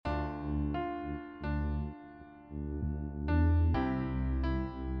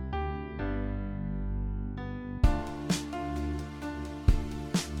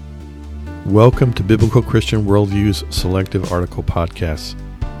Welcome to Biblical Christian Worldview's Selective Article Podcasts.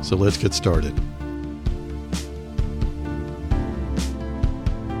 So let's get started.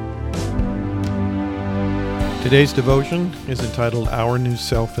 Today's devotion is entitled Our New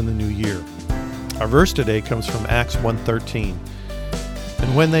Self in the New Year. Our verse today comes from Acts 1:13.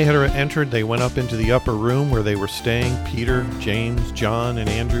 And when they had entered, they went up into the upper room where they were staying, Peter, James, John, and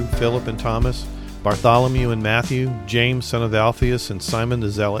Andrew, Philip and Thomas, Bartholomew and Matthew, James, son of Alphaeus, and Simon the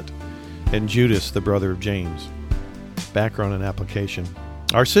Zealot, and Judas, the brother of James. Background and application.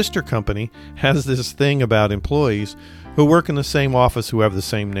 Our sister company has this thing about employees who work in the same office who have the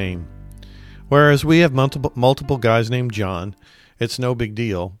same name. Whereas we have multiple guys named John, it's no big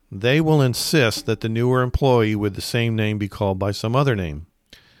deal. They will insist that the newer employee with the same name be called by some other name.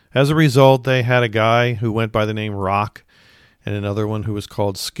 As a result, they had a guy who went by the name Rock and another one who was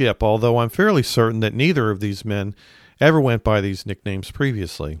called Skip, although I'm fairly certain that neither of these men ever went by these nicknames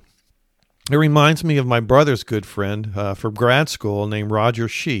previously. It reminds me of my brother's good friend from grad school named Roger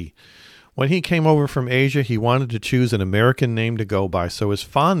Shee. When he came over from Asia, he wanted to choose an American name to go by, so his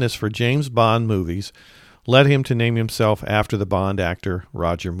fondness for James Bond movies led him to name himself after the Bond actor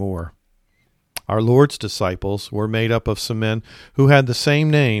Roger Moore. Our Lord's disciples were made up of some men who had the same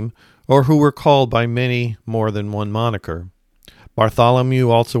name or who were called by many more than one moniker. Bartholomew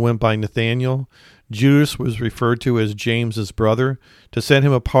also went by Nathaniel. Judas was referred to as James's brother to set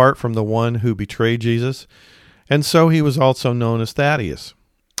him apart from the one who betrayed Jesus, and so he was also known as Thaddeus.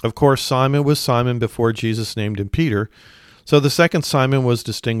 Of course, Simon was Simon before Jesus named him Peter, so the second Simon was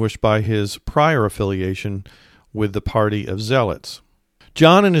distinguished by his prior affiliation with the party of Zealots.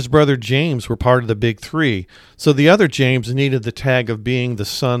 John and his brother James were part of the big three, so the other James needed the tag of being the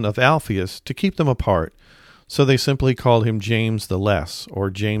son of Alphaeus to keep them apart, so they simply called him James the Less, or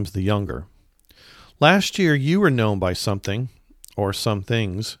James the Younger. Last year you were known by something, or some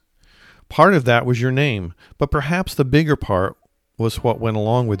things. Part of that was your name, but perhaps the bigger part was what went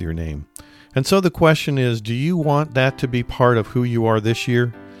along with your name. And so the question is, do you want that to be part of who you are this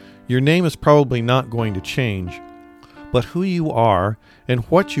year? Your name is probably not going to change, but who you are and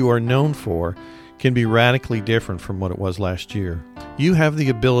what you are known for can be radically different from what it was last year. You have the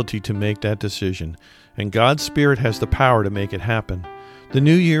ability to make that decision, and God's Spirit has the power to make it happen. The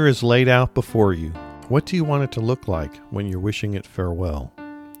new year is laid out before you. What do you want it to look like when you're wishing it farewell?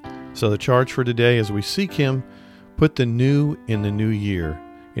 So the charge for today, as we seek Him, put the new in the new year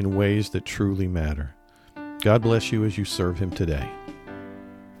in ways that truly matter. God bless you as you serve Him today.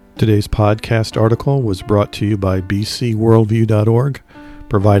 Today's podcast article was brought to you by bcworldview.org,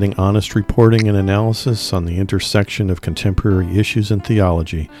 providing honest reporting and analysis on the intersection of contemporary issues and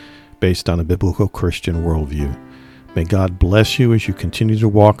theology based on a biblical Christian worldview. May God bless you as you continue to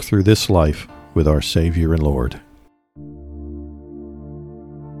walk through this life with our Savior and Lord.